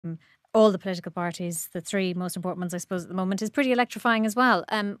all the political parties, the three most important ones, I suppose, at the moment, is pretty electrifying as well.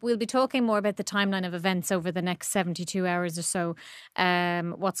 We'll be talking more about the timeline of events over the next 72 hours or so,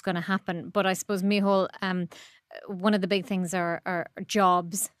 what's going to happen. But I suppose, Micheál, one of the big things are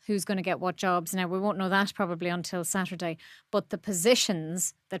jobs. Who's going to get what jobs? Now, we won't know that probably until Saturday. But the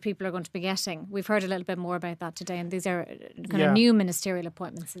positions that people are going to be getting, we've heard a little bit more about that today. And these are kind of new ministerial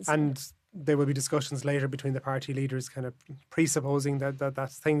appointments. And there will be discussions later between the party leaders kind of presupposing that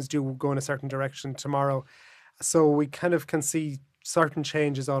things do go in a certain direction tomorrow. So we kind of can see certain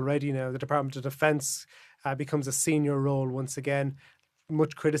changes already now. The Department of Defence becomes a senior role once again.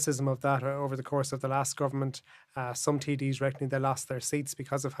 Much criticism of that over the course of the last government. Some TDs reckoning they lost their seats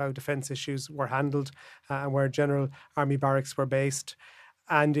because of how defence issues were handled and where General Army Barracks were based.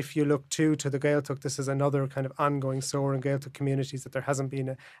 And if you look to the Gaeltacht, this is another kind of ongoing sore in Gaeltacht communities, that there hasn't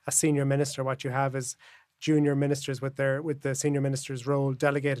been a senior minister. What you have is junior ministers with the senior minister's role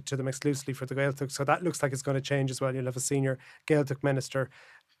delegated to them exclusively for the Gaeltacht. So that looks like it's going to change as well. You'll have a senior Gaeltacht minister.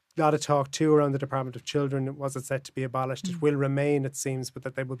 A lot of talk too around the Department of Children. Was it set to be abolished? It will remain, it seems, but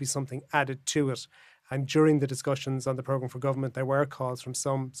that there will be something added to it. And during the discussions on the programme for government, there were calls from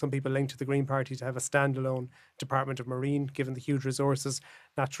some people linked to the Green Party to have a standalone Department of Marine, given the huge resources,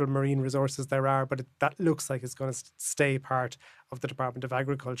 natural marine resources there are. But that looks like it's going to stay part of the Department of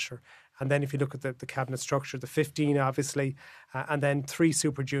Agriculture. And then if you look at the cabinet structure, the 15 obviously, and then 3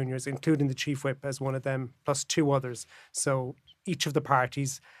 super juniors, including the chief whip as one of them, plus 2 others. So each of the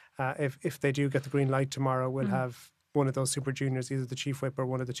parties, if they do get the green light tomorrow, will have one of those super juniors, either the chief whip or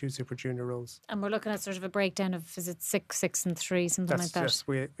one of the 2 super junior roles. And we're looking at sort of a breakdown of, is it 6 and 3, something like that? Yes,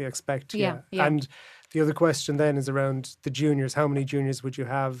 we expect, yeah. And the other question then is around the juniors. How many juniors would you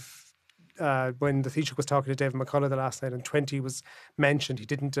have? When the Taoiseach was talking to David McCullough the last night and 20 was mentioned, he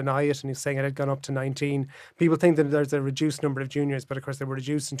didn't deny it and he's saying it had gone up to 19. People think that there's a reduced number of juniors, but of course they were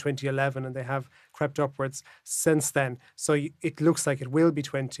reduced in 2011 and they have crept upwards since then. So it looks like it will be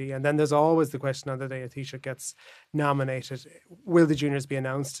 20. And then there's always the question on the day a Taoiseach gets nominated, will the juniors be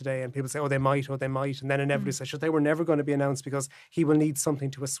announced today? And people say, oh, they might. And then inevitably say, they were never going to be announced because he will need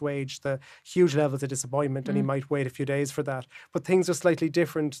something to assuage the huge levels of disappointment and he might wait a few days for that. But things are slightly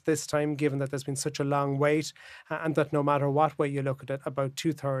different this time, given that there's been such a long wait and that no matter what way you look at it, about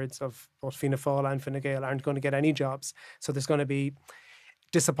 2/3 of both Fianna Fáil and Fine Gael aren't going to get any jobs. So there's going to be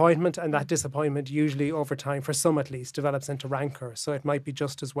disappointment, and that disappointment usually over time, for some at least, develops into rancour. So it might be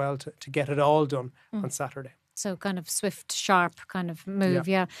just as well to get it all done on Saturday. So kind of swift, sharp kind of move,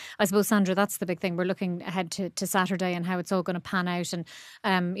 yeah. I suppose, Sandra, that's the big thing. We're looking ahead to Saturday and how it's all going to pan out and,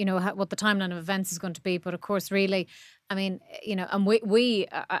 what the timeline of events is going to be. But of course, really, I mean, and we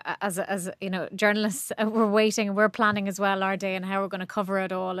as journalists, we're waiting and we're planning as well our day and how we're going to cover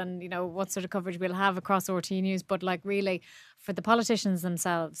it all and, what sort of coverage we'll have across RTÉ News. But like really, for the politicians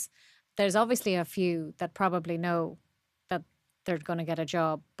themselves, there's obviously a few that probably know that they're going to get a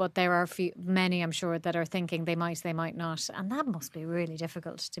job, but there are many, I'm sure, that are thinking they might not, and that must be really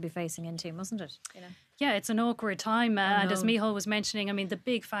difficult to be facing into, mustn't it? Yeah, it's an awkward time, and as Micheál was mentioning, I mean, the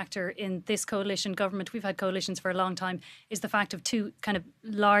big factor in this coalition government, we've had coalitions for a long time, is the fact of 2 kind of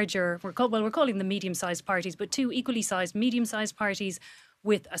larger, we're calling them medium-sized parties, but 2 equally sized, medium-sized parties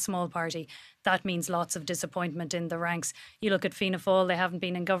with a small party. That means lots of disappointment in the ranks. You look at Fianna Fáil, they haven't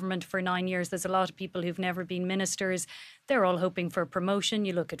been in government for 9 years. There's a lot of people who've never been ministers. They're all hoping for promotion.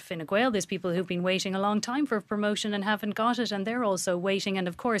 You look at Fine Gael, there's people who've been waiting a long time for promotion and haven't got it, and they're also waiting. And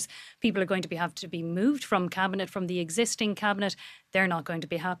of course, people are going to have to be moved from cabinet, from the existing cabinet. They're not going to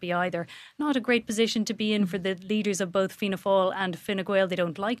be happy either. Not a great position to be in for the leaders of both Fianna Fáil and Fine Gael. They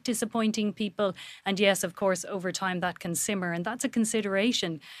don't like disappointing people. And yes, of course, over time that can simmer. And that's a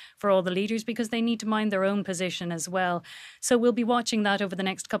consideration for all the leaders because they need to mind their own position as well. So we'll be watching that over the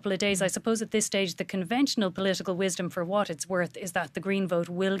next couple of days. I suppose at this stage, the conventional political wisdom, for what it's worth, is that the Green vote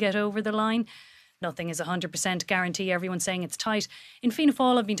will get over the line. Nothing is 100% guarantee. Everyone's saying it's tight. In Fianna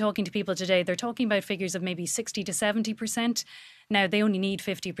Fáil, I've been talking to people today. They're talking about figures of maybe 60 to 70%. Now, they only need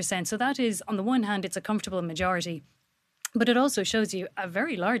 50%. So that is, on the one hand, it's a comfortable majority. But it also shows you a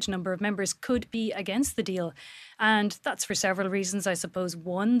very large number of members could be against the deal. And that's for several reasons, I suppose.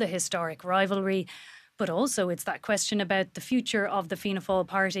 One, the historic rivalry. But also it's that question about the future of the Fianna Fáil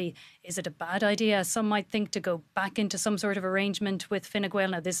party. Is it a bad idea, some might think, to go back into some sort of arrangement with Fine Gael?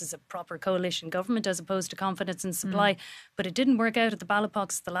 Now, this is a proper coalition government as opposed to confidence and supply. But it didn't work out at the ballot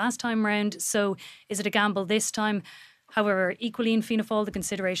box the last time round. So is it a gamble this time? However, equally in Fianna Fáil, the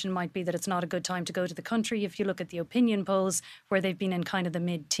consideration might be that it's not a good time to go to the country if you look at the opinion polls where they've been in kind of the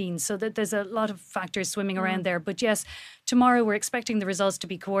mid-teens. So that there's a lot of factors swimming around there. But yes, tomorrow we're expecting the results to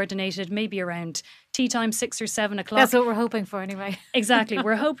be coordinated, maybe around tea time, 6 or 7 o'clock. That's what we're hoping for anyway. Exactly.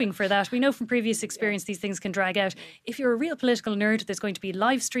 We're hoping for that. We know from previous experience these things can drag out. If you're a real political nerd, there's going to be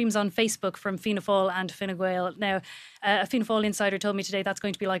live streams on Facebook from Fianna Fáil and Fine Gael. Now, a Fianna Fáil insider told me today that's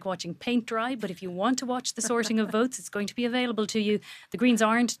going to be like watching paint dry, but if you want to watch the sorting of votes, it's going to be available to you. The Greens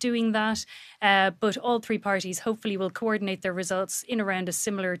aren't doing that, but all three parties hopefully will coordinate their results in around a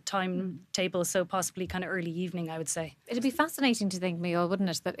similar timetable, so possibly kind of early evening, I would say. It'd be fascinating to think, Micheál, wouldn't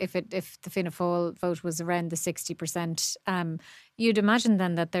it, that if the Fianna Fáil vote was around the 60%, you'd imagine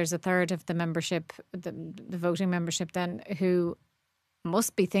then that there's a third of the membership, the voting membership then, who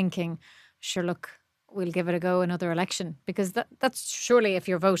must be thinking, sure, look, we'll give it a go another election, because that's surely, if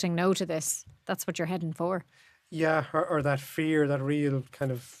you're voting no to this, that's what you're heading for. Yeah, or that fear, that real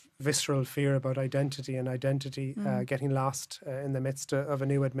kind of visceral fear about identity and getting lost in the midst of a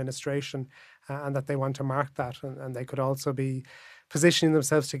new administration, and that they want to mark that, and they could also be positioning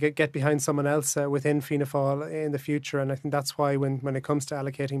themselves to get behind someone else within Fianna Fáil in the future. And I think that's why when it comes to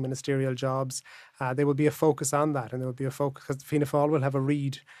allocating ministerial jobs, there will be a focus on that, and there will be a focus, because Fianna Fáil will have a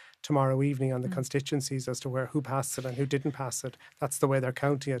read tomorrow evening on the constituencies as to who passed it and who didn't pass it. That's the way they're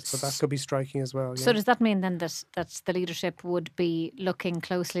counting it. So that could be striking as well. So does that mean then that the leadership would be looking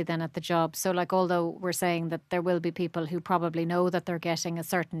closely then at the job? So like, although we're saying that there will be people who probably know that they're getting a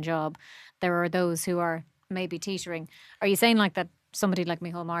certain job, there are those who are maybe teetering. Are you saying like that somebody like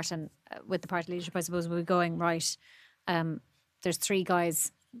Micheál Martin with the party leadership, I suppose, will be going, right, there's 3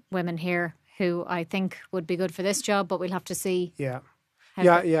 guys, women here who I think would be good for this job, but we'll have to see.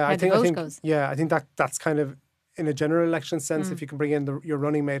 I think that's kind of, in a general election sense, if you can bring in your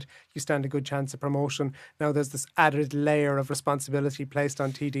running mate, you stand a good chance of promotion. Now there's this added layer of responsibility placed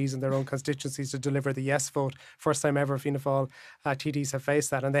on TDs in their own constituencies to deliver the yes vote. First time ever Fianna Fáil TDs have faced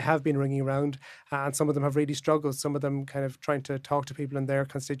that, and they have been ringing around, and some of them have really struggled. Some of them kind of trying to talk to people in their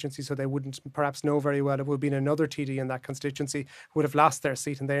constituency, so they wouldn't perhaps know very well. It would have been another TD in that constituency who would have lost their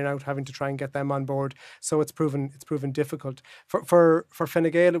seat, and they're now having to try and get them on board. So it's proven difficult. For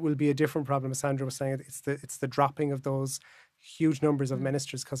Fine Gael, it will be a different problem, as Sandra was saying. It's the dropping of those huge numbers of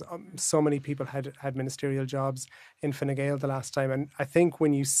ministers, because so many people had ministerial jobs in Fine Gael the last time. And I think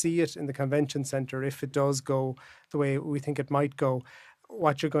when you see it in the convention centre, if it does go the way we think it might go,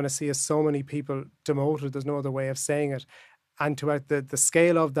 what you're going to see is so many people demoted. There's no other way of saying it. And to the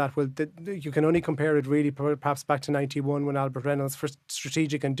scale of that, you can only compare it really perhaps back to 91 when Albert Reynolds, for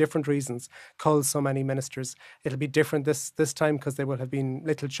strategic and different reasons, culled so many ministers. It'll be different this time because there will have been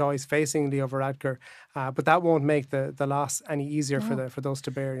little choice facing Leo Varadkar, but that won't make the loss any easier for those to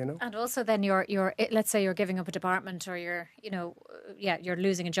bear, you know. And also then you're let's say you're giving up a department, or you're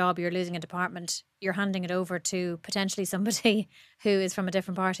losing a job, you're losing a department, you're handing it over to potentially somebody who is from a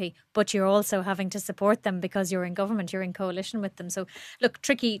different party, but you're also having to support them because you're in government, you're in coalition with them. So look,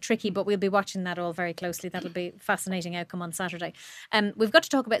 tricky, but we'll be watching that all very closely. That'll be a fascinating outcome on Saturday. We've got to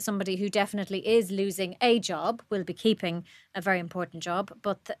talk about somebody who definitely is losing a job, will be keeping a very important job,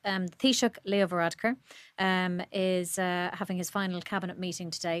 but Taoiseach Leo Varadkar is having his final cabinet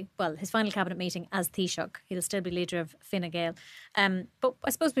meeting today. Well, his final cabinet meeting as Taoiseach. He'll still be leader of Fine Gael. But I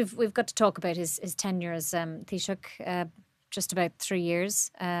suppose we've got to talk about his tenure as Taoiseach, just about 3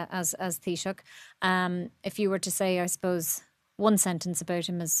 years as Taoiseach. If you were to say, I suppose, one sentence about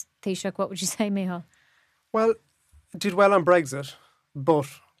him as Taoiseach, what would you say, Micheál? Well, did well on Brexit, but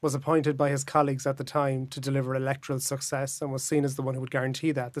was appointed by his colleagues at the time to deliver electoral success, and was seen as the one who would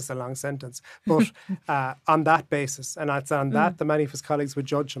guarantee that. This is a long sentence. But on that basis, and it's on that that many of his colleagues would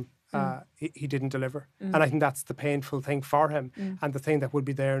judge him, he didn't deliver. And I think that's the painful thing for him, and the thing that would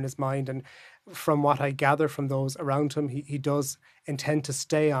be there in his mind. And from what I gather from those around him, he does intend to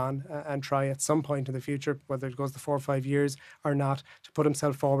stay on and try at some point in the future, whether it goes to 4 or 5 years or not, to put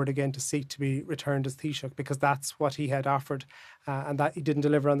himself forward again to seek to be returned as Taoiseach, because that's what he had offered, and that he didn't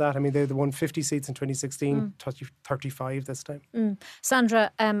deliver on that. I mean, they won 50 seats in 2016, 35 this time.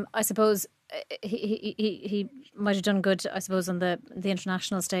 Sandra, I suppose he might have done good, I suppose, on the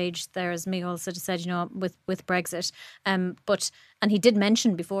international stage there, as Micheál sort of said, with Brexit. And he did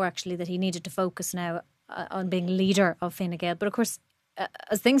mention before, actually, that he needed to focus now on being leader of Fine Gael. But of course,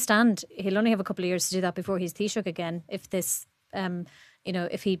 as things stand, he'll only have a couple of years to do that before he's Taoiseach again, if this...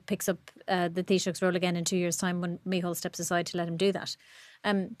 if he picks up the Taoiseach's role again in 2 years' time, when Micheál steps aside to let him do that.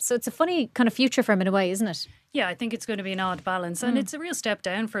 So it's a funny kind of future for him in a way, isn't it? Yeah, I think it's going to be an odd balance. And it's a real step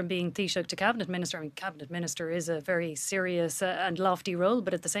down from being Taoiseach to Cabinet Minister. I mean, Cabinet Minister is a very serious and lofty role,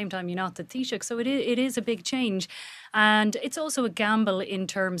 but at the same time, you're not the Taoiseach. So it is a big change. And it's also a gamble in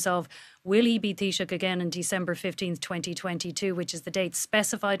terms of, will he be Taoiseach again on December 15th, 2022, which is the date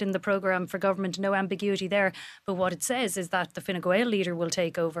specified in the programme for government? No ambiguity there. But what it says is that the Fine Gael leader will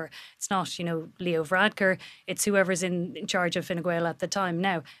take over. It's not, Leo Varadkar. It's whoever's in charge of Fine Gael at the time.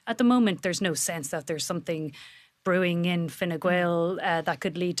 Now, at the moment, there's no sense that there's something brewing in Fine Gael that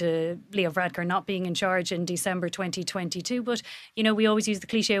could lead to Leo Varadkar not being in charge in December 2022. But, we always use the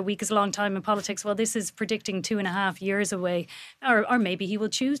cliche, a week is a long time in politics. Well, this is predicting 2.5 years away. Or maybe he will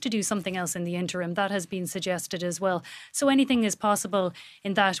choose to do something else in the interim. That has been suggested as well. So anything is possible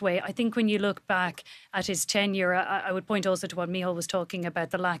in that way. I think when you look back at his tenure, I would point also to what Micheál was talking about,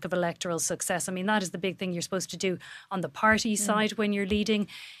 the lack of electoral success. I mean, that is the big thing you're supposed to do on the party side when you're leading.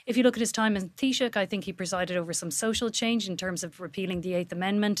 If you look at his time as Taoiseach, I think he presided over some social change in terms of repealing the 8th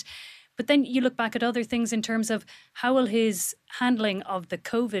Amendment. But then you look back at other things in terms of how will his handling of the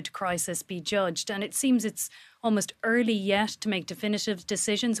COVID crisis be judged? And it seems it's almost early yet to make definitive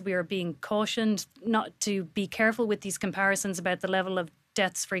decisions. We are being cautioned not to be careful with these comparisons about the level of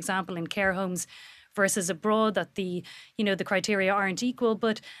deaths, for example, in care homes versus abroad, that the criteria aren't equal,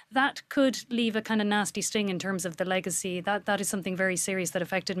 but that could leave a kind of nasty sting in terms of the legacy. That is something very serious that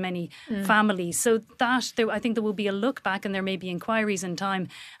affected many families. So I think there will be a look back, and there may be inquiries in time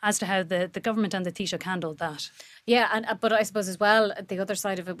as to how the government and the Taoiseach handled that. Yeah, but I suppose as well, the other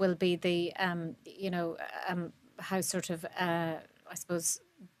side of it will be the, how sort of, I suppose,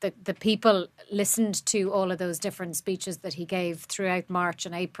 the people listened to all of those different speeches that he gave throughout March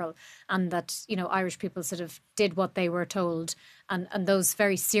and April, and that, Irish people sort of did what they were told, and those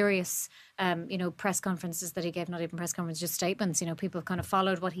very serious, press conferences that he gave, not even press conferences, just statements, people kind of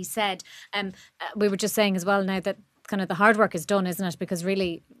followed what he said. We were just saying as well now that kind of the hard work is done, isn't it? Because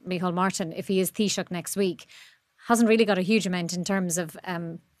really, Micheál Martin, if he is Taoiseach next week, hasn't really got a huge amount in terms of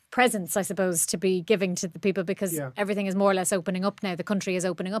presence, I suppose, to be giving to the people, because everything is more or less opening up now. The country is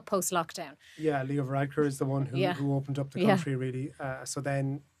opening up post-lockdown. Yeah, Leo Varadkar is the one who opened up the country, really. So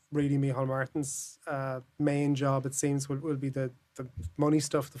then, really, Micheál Martin's main job, it seems, will be the money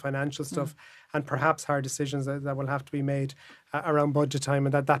stuff, the financial stuff, and perhaps hard decisions that will have to be made around budget time,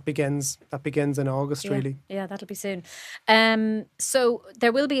 and that begins in August, really. Yeah, that'll be soon. So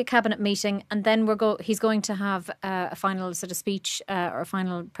there will be a cabinet meeting, and then he's going to have a final sort of speech or a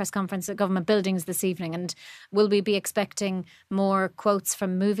final press conference at government buildings this evening. And will we be expecting more quotes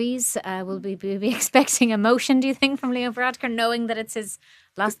from movies? Will we be expecting emotion, do you think, from Leo Varadkar, knowing that it's his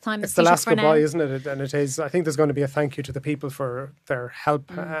last time? It's the last goodbye, isn't it? And it is. I think there's going to be a thank you to the people for their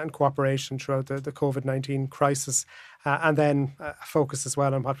help and cooperation throughout the COVID-19 crisis. And then a focus as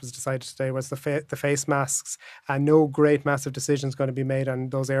well on what was decided today was the face masks. And no great massive decisions going to be made on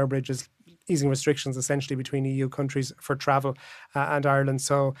those air bridges, easing restrictions essentially between EU countries for travel and Ireland.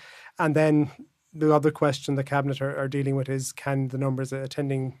 So, and then the other question the Cabinet are dealing with is, can the numbers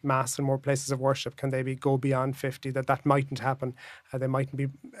attending Mass in more places of worship, can they go beyond 50? That mightn't happen. There mightn't be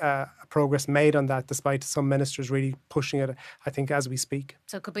progress made on that, despite some ministers really pushing it, I think, as we speak.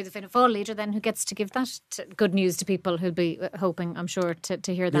 So it could be the Fianna Fáil leader then who gets to give that good news to people who'll be hoping, I'm sure,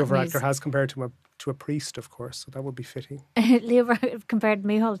 to hear that Leo news. Varadkar has compared to a priest, of course, so that would be fitting. Leo Varadkar compared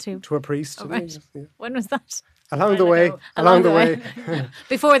Micheál to a priest. Oh, right. Yeah. When was that? Along the way.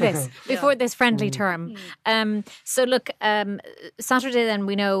 Before this friendly term. So look, Saturday then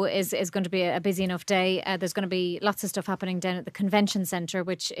we know is going to be a busy enough day. There's going to be lots of stuff happening down at the Convention Centre,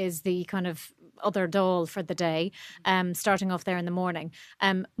 which is the kind of other doll for the day, starting off there in the morning.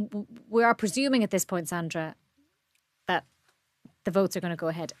 We are presuming at this point, Sandra, that the votes are going to go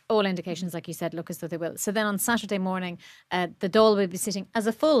ahead. All indications, like you said, look as though they will. So then on Saturday morning, the Dáil will be sitting as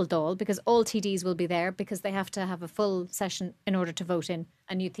a full Dáil, because all TDs will be there, because they have to have a full session in order to vote in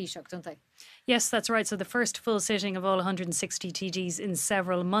a new Taoiseach, don't they? Yes, that's right. So the first full sitting of all 160 TDs in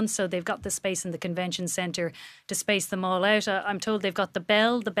several months. So they've got the space in the convention centre to space them all out. I'm told they've got the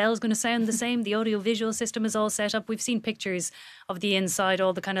bell. The bell's going to sound the same. The audio-visual system is all set up. We've seen pictures of the inside,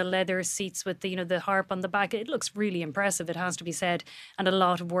 all the kind of leather seats with the harp on the back. It looks really impressive, it has to be said, and a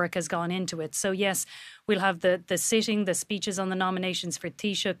lot of work has gone into it. So yes, we'll have the sitting, the speeches on the nominations for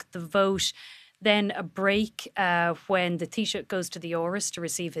Taoiseach, the vote, then a break when the Taoiseach goes to the Áras to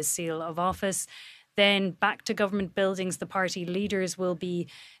receive his seal of office. Then back to government buildings, the party leaders will be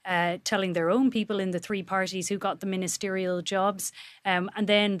telling their own people in the three parties who got the ministerial jobs. And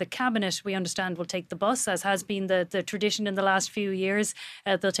then the Cabinet, we understand, will take the bus, as has been the tradition in the last few years.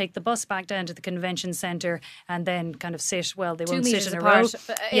 They'll take the bus back down to the convention centre and then kind of sit, well, they won't sit in a row.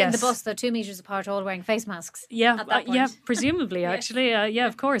 In the bus, though, 2 metres apart, all wearing face masks. Yeah, presumably, actually. Yeah,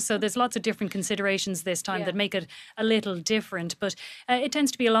 of course. So there's lots of different considerations this time that make it a little different. But it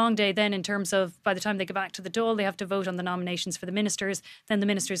tends to be a long day then in terms of, by the time time they go back to the Dáil, they have to vote on the nominations for the ministers. Then the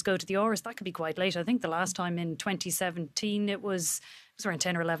ministers go to the Áras. That could be quite late. I think the last time in 2017 it was around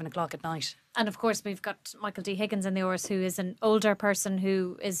 10 or 11 o'clock at night. And of course, we've got Michael D. Higgins in the Áras, who is an older person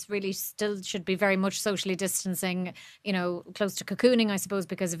who is really still should be very much socially distancing, you know, close to cocooning, I suppose,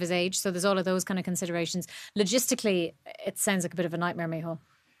 because of his age. So there's all of those kind of considerations. Logistically, it sounds like a bit of a nightmare, Micheál.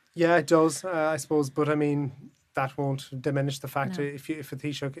 Yeah, it does, I suppose. But I mean, that won't diminish the fact if a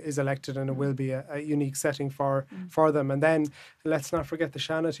Taoiseach is elected, and it will be a unique setting for them. And then let's not forget the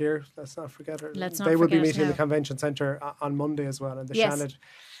Seanad here. Let's not forget her. They will be meeting in the Convention Centre on Monday as well. And the Seanad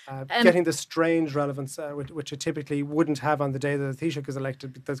getting the strange relevance, which it typically wouldn't have on the day that the Taoiseach is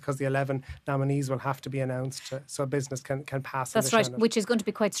elected, because the 11 nominees will have to be announced so business can pass. That's right, which is going to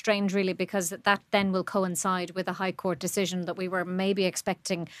be quite strange, really, because that then will coincide with a High Court decision that we were maybe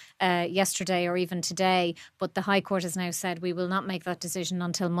expecting yesterday or even today. But the High Court has now said we will not make that decision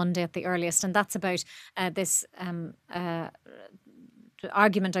until Monday at the earliest. And that's about this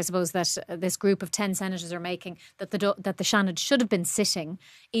argument, I suppose, that this group of 10 senators are making that the Seanad should have been sitting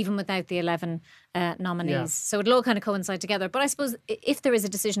even without the 11 nominees. Yeah. So it'll all kind of coincide together. But I suppose if there is a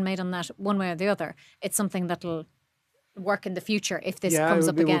decision made on that one way or the other, it's something that'll work in the future if this comes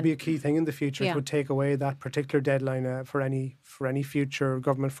up again. It would be a key thing in the future. It would take away that particular deadline for any future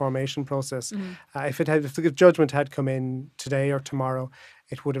government formation process. If the judgment had come in today or tomorrow,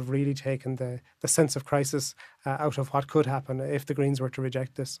 it would have really taken the sense of crisis out of what could happen if the Greens were to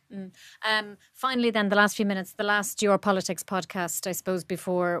reject this. Finally then, the last few minutes, the last Your Politics podcast, I suppose,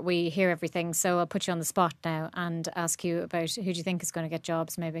 before we hear everything. So I'll put you on the spot now and ask you about who do you think is going to get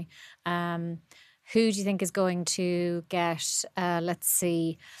jobs, maybe. Who do you think is going to get, let's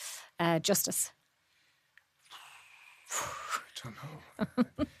see, justice? I don't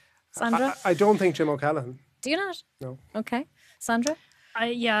know. Sandra? I don't think Jim O'Callaghan. Do you not? No. Okay. Sandra?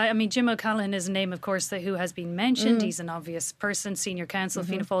 I mean, Jim O'Callaghan is a name, of course, who has been mentioned. He's an obvious person, senior counsel,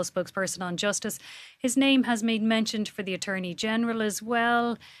 Fianna Fáil spokesperson on justice. His name has been mentioned for the Attorney General as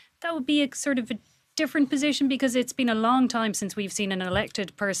well. That would be a sort of a different position, because it's been a long time since we've seen an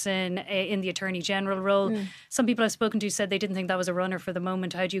elected person in the Attorney General role. Some people I've spoken to said they didn't think that was a runner for the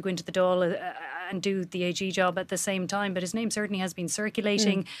moment. How do you go into the Dáil and do the AG job at the same time? But his name certainly has been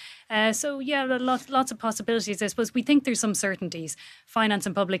circulating. So yeah, lots of possibilities. I suppose we think there's some certainties. Finance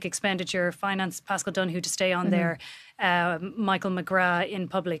and public expenditure, Pascal Donoghue to stay on there. Michael McGrath in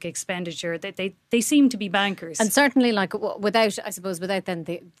public expenditure. They seem to be bankers. And certainly, like, without then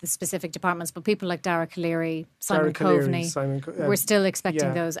the specific departments, but people like Dara Calleary, Simon Coveney, we're still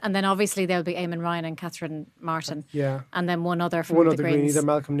expecting those. And then obviously there'll be Eamon Ryan and Catherine Martin. Yeah. And then one other from the Greens. Green, either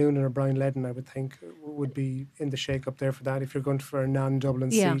Malcolm Noonan or Brian Ledden, I would think, would be in the shake-up there for that. If you're going for a non-Dublin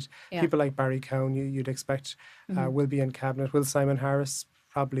seat, people like Barry Cowan, you'd expect will be in Cabinet. Will Simon Harris?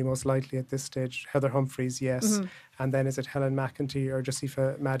 Probably most likely at this stage. Heather Humphreys, yes. And then is it Helen McEntee or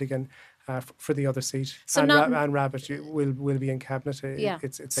Josepha Madigan for the other seat? So and Rabbit will be in Cabinet.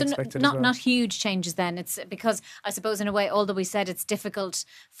 It's so expected as well. Not huge changes then. It's because I suppose in a way, although we said it's difficult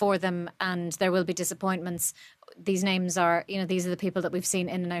for them and there will be disappointments, these names are, these are the people that we've seen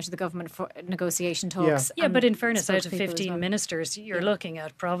in and out of the government for negotiation talks. Yeah, but in fairness, out of 15 ministers, you're looking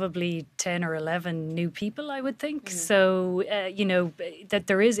at probably 10 or 11 new people, I would think. So, that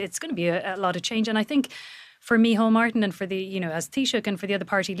it's going to be a lot of change. And I think for Micheál Martin and for the, as Taoiseach and for the other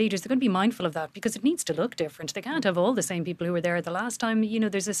party leaders, they're going to be mindful of that, because it needs to look different. They can't have all the same people who were there the last time.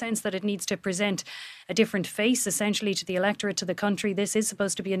 There's a sense that it needs to present a different face, essentially, to the electorate, to the country. This is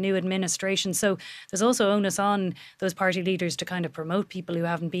supposed to be a new administration. So there's also onus on those party leaders to kind of promote people who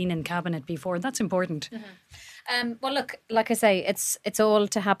haven't been in cabinet before. That's important. Well, look, like I say, it's all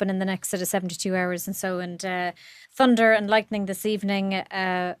to happen in the next sort of 72 hours and so. And thunder and lightning this evening.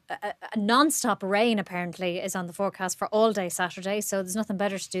 A non-stop rain apparently is on the forecast for all day Saturday. So there's nothing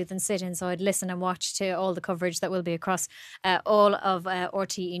better to do than sit inside, listen and watch to all the coverage that will be across all of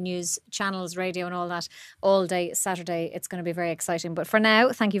RTÉ News channels, radio and all that all day Saturday. It's going to be very exciting. But for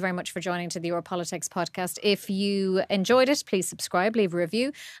now, thank you very much for joining to the Your Politics podcast. If you enjoyed it, please subscribe, leave a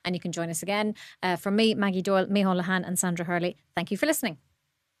review, and you can join us again. From me, Maggie Doyle, Micheál Lahan and Sandra Hurley, thank you for listening.